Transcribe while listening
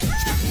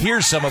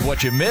Here's some of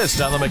what you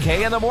missed on the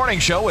McKay in the Morning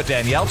Show with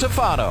Danielle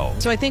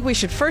Tafano. So I think we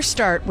should first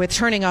start with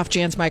turning off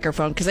Jan's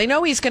microphone, because I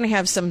know he's going to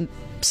have some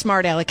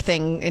smart aleck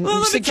thing and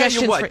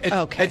suggestions.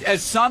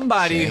 As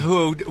somebody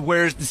who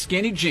wears the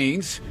skinny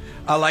jeans,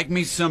 I like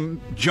me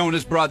some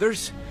Jonas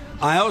Brothers.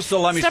 I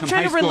also like me some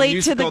High School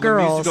Musical,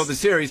 the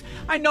series.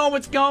 I know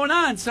what's going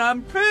on, so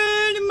I'm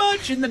pretty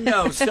much in the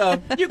know.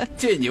 So you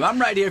continue. I'm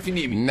right here if you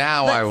need me.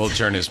 Now I will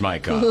turn his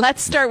mic on.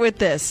 Let's start with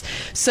this.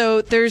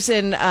 So there's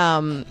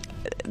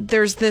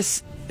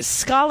this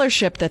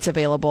scholarship that's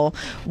available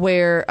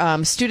where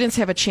students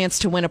have a chance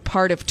to win a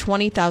part of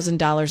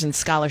 $20,000 in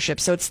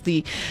scholarships. So it's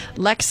the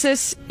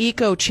Lexus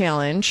Eco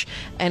Challenge,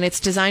 and it's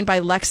designed by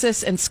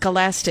Lexus and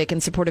Scholastic in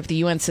support of the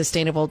UN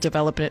Sustainable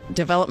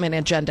Development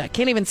Agenda.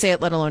 Can't even say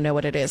it, let alone know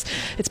what it is.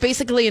 It's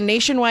basically a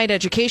nationwide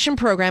education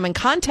program and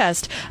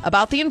contest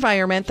about the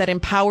environment that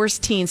empowers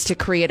teens to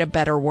create a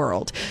better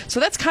world. So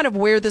that's kind of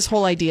where this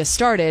whole idea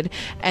started,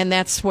 and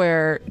that's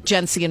where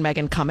Jency and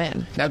Megan come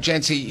in. Now,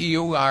 Jency,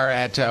 you are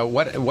at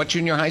what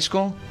junior high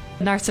school?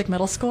 Narsic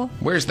Middle School.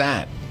 Where's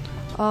that?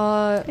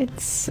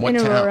 It's What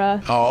in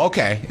Aurora. town? Oh,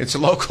 okay. It's a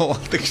local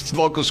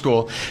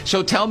school.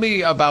 So tell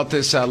me about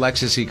this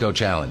Lexus Eco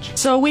Challenge.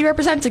 So we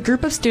represent a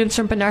group of students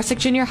from Benarsic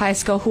Junior High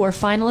School who are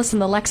finalists in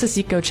the Lexus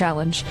Eco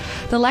Challenge.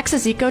 The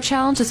Lexus Eco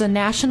Challenge is a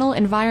national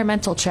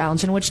environmental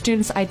challenge in which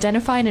students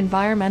identify an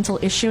environmental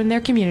issue in their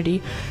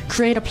community,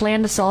 create a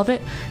plan to solve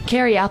it,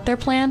 carry out their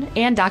plan,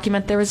 and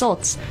document their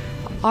results.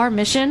 Our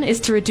mission is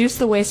to reduce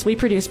the waste we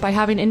produce by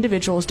having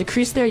individuals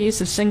decrease their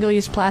use of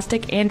single-use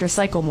plastic and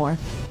recycle more.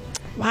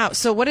 Wow.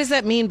 So what does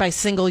that mean by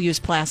single-use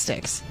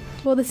plastics?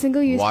 Well, the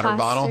single-use water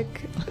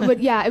plastic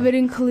it would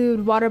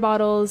include water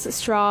bottles,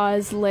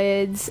 straws,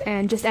 lids,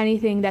 and just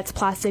anything that's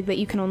plastic that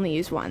you can only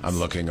use once. I'm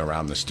looking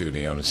around the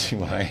studio to see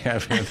what I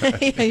have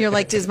here. You're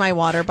like, is my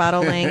water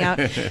bottle laying out?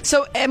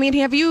 So, I mean,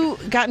 have you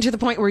gotten to the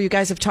point where you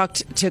guys have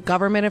talked to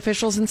government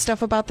officials and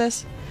stuff about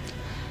this?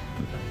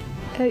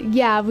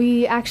 Yeah,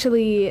 we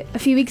actually, a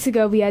few weeks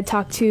ago, we had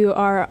talked to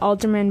our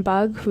Alderman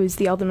Bug, who's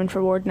the alderman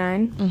for Ward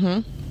 9.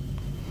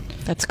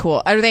 Mm-hmm. That's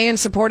cool. Are they in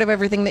support of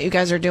everything that you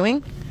guys are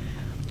doing?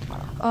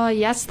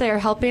 Yes, they're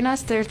helping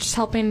us. They're just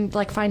helping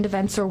find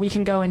events where we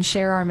can go and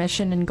share our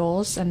mission and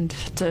goals and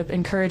to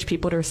encourage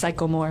people to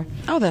recycle more.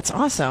 Oh, that's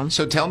awesome.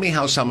 So tell me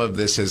how some of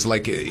this is,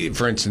 like,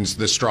 for instance,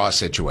 the straw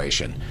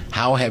situation.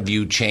 How have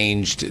you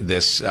changed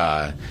this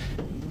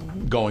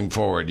going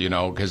forward,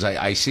 because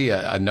I see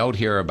a note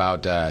here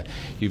about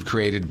you've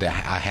created a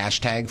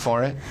hashtag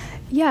for it.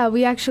 Yeah,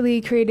 we actually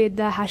created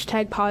the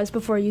hashtag pause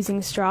before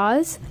using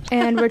straws,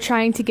 and we're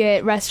trying to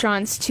get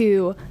restaurants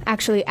to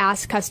actually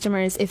ask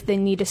customers if they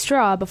need a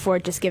straw before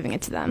just giving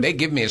it to them. They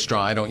give me a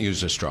straw. I don't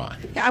use a straw.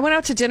 Yeah, I went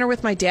out to dinner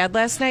with my dad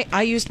last night.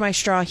 I used my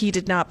straw. He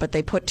did not, but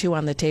they put two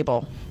on the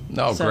table.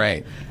 Oh, so,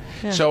 great.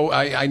 Yeah. So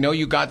I know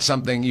you got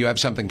something. You have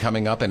something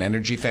coming up, an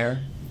energy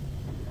fair?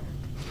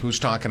 Who's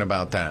talking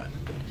about that?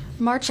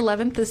 March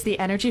 11th is the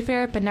Energy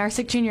Fair at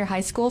Benarsic Junior High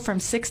School from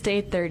 6 to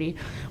 8:30.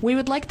 We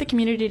would like the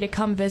community to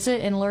come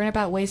visit and learn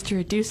about ways to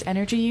reduce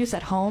energy use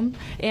at home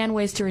and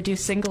ways to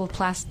reduce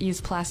single-use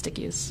plastic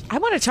use. I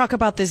want to talk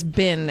about this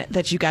bin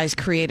that you guys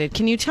created.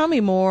 Can you tell me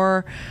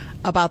more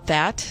about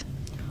that?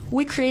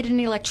 We created an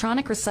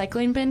electronic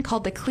recycling bin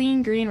called the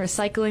Clean Green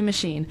Recycling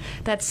Machine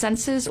that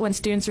senses when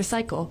students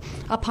recycle.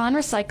 Upon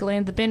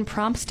recycling, the bin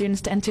prompts students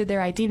to enter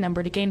their ID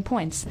number to gain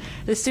points.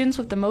 The students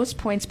with the most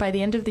points by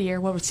the end of the year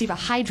will receive a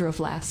hydro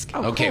flask.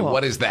 Oh, okay, cool.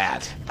 What is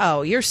that?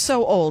 Oh, you're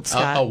so old,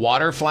 Scott. A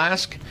water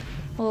flask?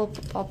 Well,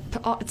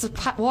 it's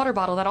a water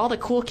bottle that all the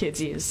cool kids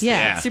use.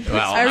 Yeah.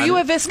 Well, are you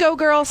a Visco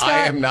girl, Scott?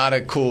 I am not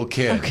a cool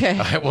kid. Okay.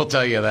 I will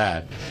tell you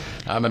that.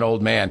 I'm an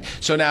old man.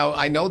 So now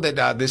I know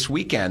that this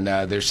weekend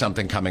there's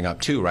something coming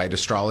up too, right? A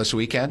strawless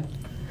weekend?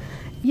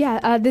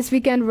 Yeah, this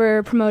weekend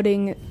we're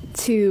promoting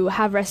to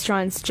have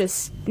restaurants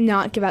just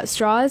not give out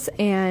straws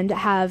and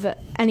have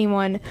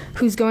anyone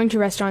who's going to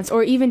restaurants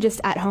or even just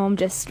at home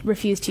just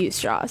refuse to use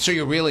straws. So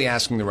you're really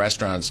asking the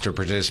restaurants to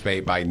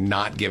participate by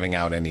not giving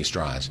out any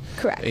straws?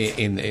 Correct.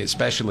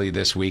 Especially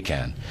this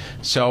weekend.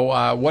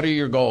 So what are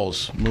your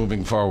goals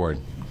moving forward?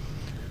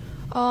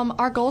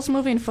 Our goals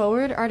moving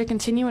forward are to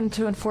continue and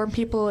to inform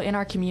people in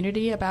our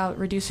community about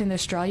reducing their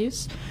straw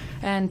use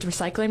and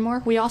recycling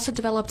more. We also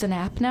developed an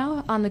app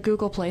now on the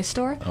Google Play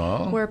Store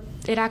where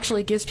it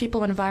actually gives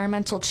people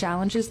environmental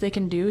challenges they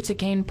can do to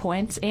gain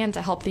points and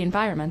to help the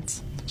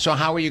environment. So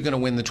how are you going to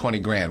win the 20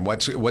 grand?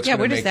 What's going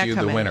to make you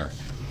the winner?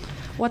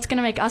 What's going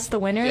to make us the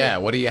winner? Yeah,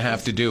 what do you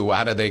have to do?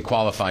 How do they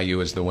qualify you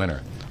as the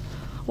winner?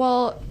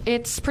 Well,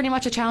 it's pretty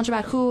much a challenge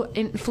about who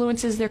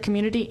influences their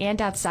community and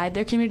outside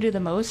their community the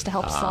most to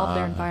help solve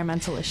their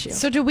environmental issue.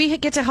 So do we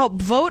get to help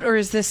vote, or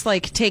is this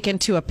taken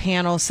to a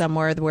panel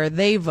somewhere where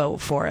they vote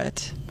for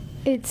it?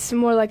 It's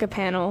more like a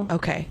panel.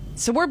 Okay.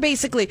 So we're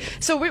basically,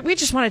 we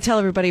just want to tell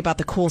everybody about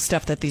the cool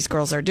stuff that these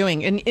girls are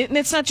doing. And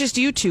it's not just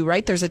you two,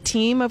 right? There's a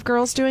team of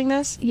girls doing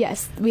this?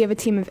 Yes, we have a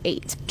team of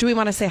 8. Do we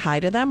want to say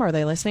hi to them? Are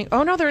they listening?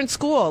 Oh, no, they're in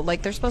school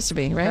like they're supposed to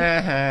be,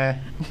 right?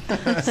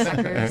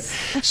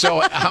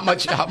 So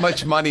how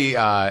much money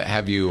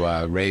have you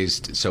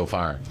raised so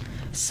far?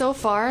 So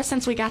far,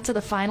 since we got to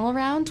the final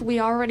round, we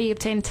already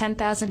obtained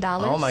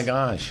 $10,000. Oh my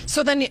gosh!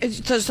 So then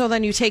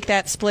you take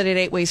that, split it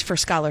 8 ways for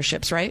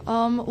scholarships, right?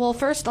 Well,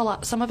 first,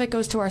 some of it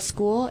goes to our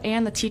school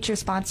and the teacher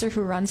sponsor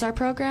who runs our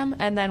program,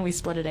 and then we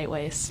split it 8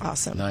 ways.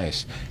 Awesome.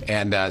 Nice.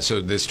 And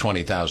so this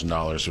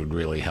 $20,000 would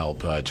really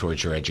help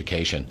towards your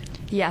education.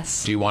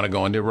 Yes. Do you want to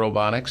go into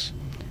robotics?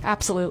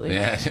 Absolutely.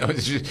 Yeah,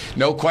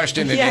 no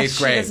question in 8th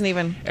grade. She doesn't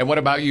even. And what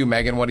about you,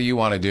 Megan? What do you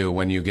want to do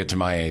when you get to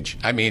my age?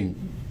 I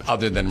mean,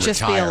 other than just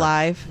retire. Just be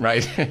alive.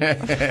 Right.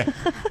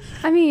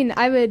 I mean,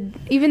 I would,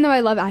 even though I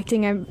love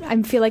acting,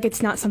 I feel like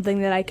it's not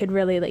something that I could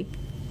really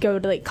go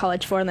to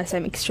college for unless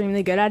I'm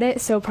extremely good at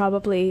it. So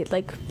probably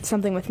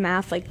something with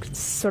math,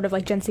 sort of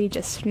like Gen Z,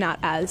 just not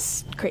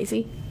as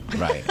crazy.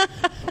 Right.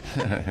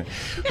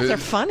 They're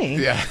funny.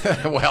 Yeah.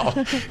 Well,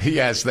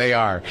 yes, they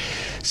are.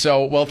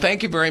 So, well,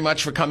 thank you very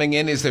much for coming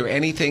in. Is there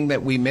anything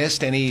that we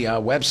missed? Any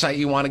website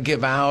you want to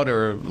give out,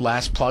 or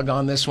last plug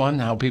on this one?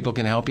 How people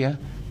can help you?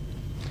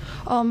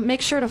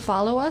 Make sure to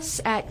follow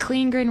us at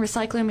Clean Green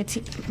Recycling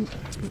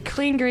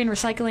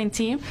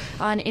Team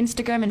on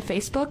Instagram and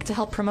Facebook to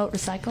help promote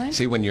recycling.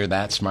 See, when you're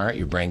that smart,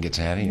 your brain gets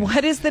ahead of you.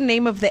 What is the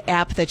name of the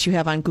app that you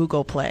have on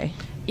Google Play?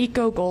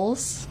 Eco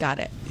Goals. Got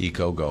it.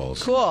 Eco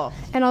Goals. Cool.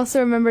 And also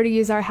remember to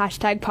use our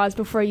hashtag pause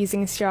before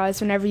using straws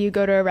whenever you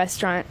go to a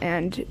restaurant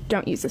and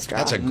don't use a straw.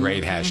 That's a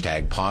great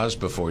hashtag, pause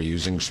before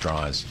using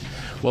straws.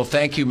 Well,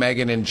 thank you,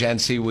 Megan and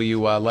Jency. Will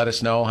you let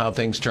us know how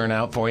things turn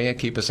out for you?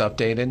 Keep us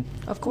updated.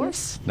 Of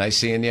course. Nice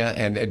seeing you.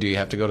 And do you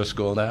have to go to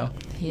school now?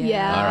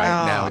 Yeah. All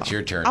right, now it's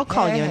your turn. I'll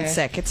call you in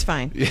sick. It's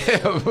fine.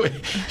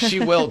 She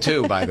will,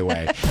 too, by the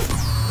way.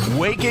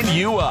 Waking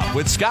you up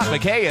with Scott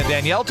McKay and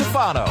Danielle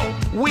Tufano.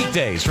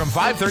 Weekdays from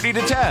 5:30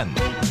 to 10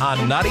 on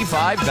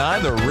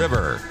 95.9 The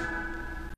River.